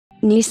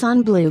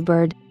Nissan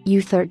Bluebird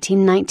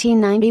U13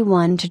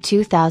 1991 to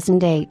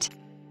 2008.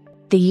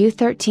 The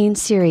U13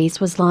 series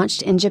was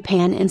launched in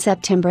Japan in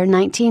September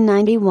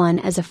 1991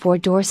 as a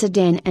four-door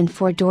sedan and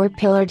four-door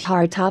pillared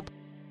hardtop.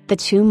 The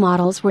two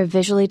models were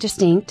visually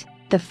distinct.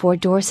 The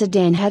four-door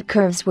sedan had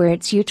curves where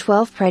its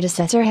U12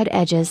 predecessor had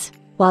edges,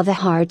 while the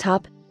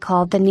hardtop,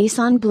 called the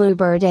Nissan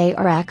Bluebird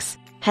ARX,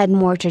 had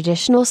more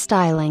traditional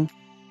styling.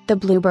 The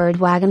Bluebird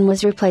wagon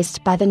was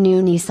replaced by the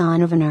new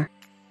Nissan Avenger.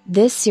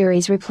 This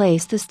series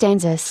replaced the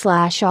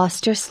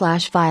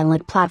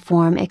Stanza/Auster/Violet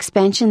platform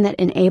expansion that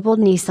enabled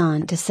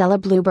Nissan to sell a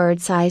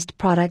Bluebird-sized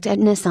product at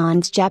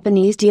Nissan's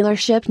Japanese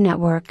dealership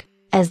network,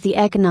 as the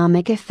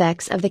economic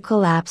effects of the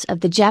collapse of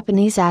the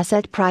Japanese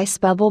asset price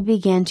bubble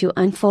began to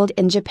unfold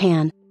in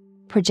Japan.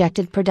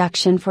 Projected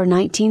production for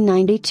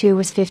 1992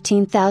 was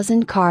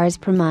 15,000 cars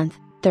per month,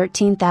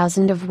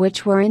 13,000 of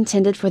which were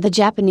intended for the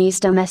Japanese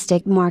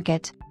domestic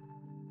market.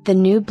 The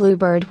new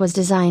Bluebird was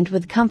designed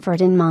with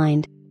comfort in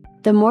mind.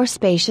 The more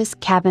spacious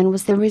cabin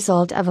was the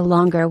result of a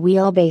longer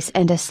wheelbase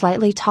and a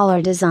slightly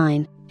taller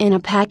design, in a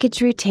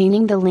package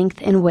retaining the length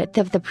and width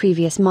of the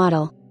previous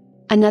model.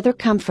 Another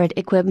comfort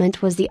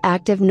equipment was the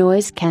active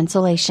noise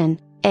cancellation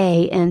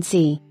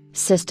ANC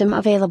system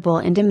available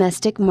in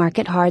domestic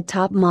market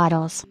hardtop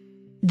models.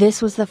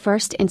 This was the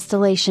first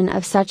installation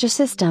of such a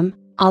system,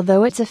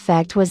 although its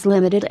effect was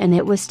limited and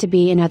it was to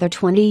be another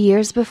 20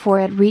 years before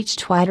it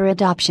reached wider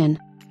adoption.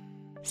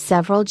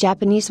 Several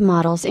Japanese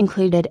models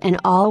included an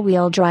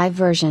all-wheel drive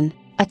version,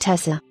 a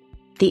Tessa.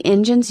 The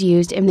engines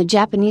used in the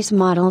Japanese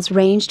models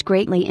ranged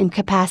greatly in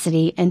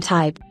capacity and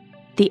type.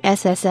 The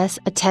SSS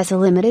Tessa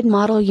Limited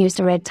model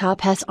used a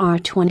red-top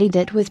SR20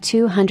 DIT with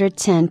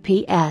 210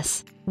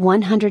 PS,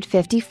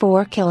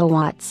 154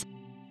 kilowatts.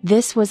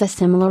 This was a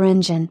similar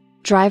engine,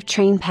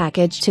 drivetrain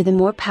package to the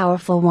more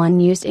powerful one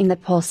used in the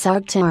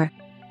Pulsar GTR.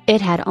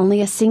 It had only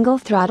a single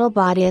throttle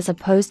body as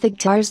opposed to the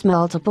GTR's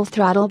multiple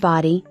throttle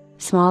body,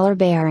 smaller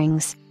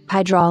bearings,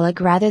 hydraulic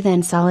rather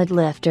than solid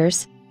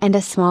lifters, and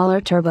a smaller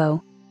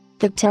turbo.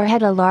 The GTR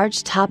had a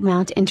large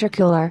top-mount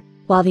intercooler,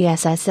 while the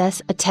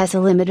SSS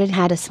Tessa Limited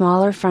had a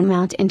smaller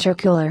front-mount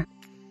intercooler.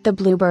 The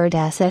Bluebird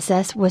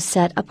SSS was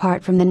set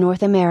apart from the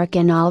North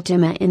American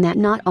Altima in that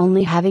not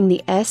only having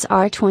the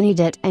SR20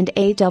 DIT and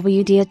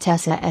AWD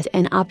Tessa as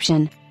an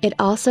option, it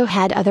also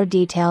had other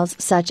details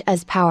such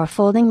as power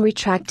folding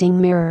retracting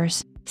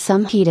mirrors,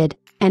 some heated,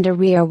 and a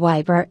rear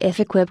wiper if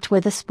equipped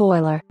with a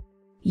spoiler.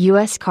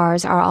 US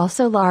cars are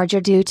also larger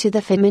due to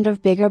the fitment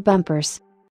of bigger bumpers.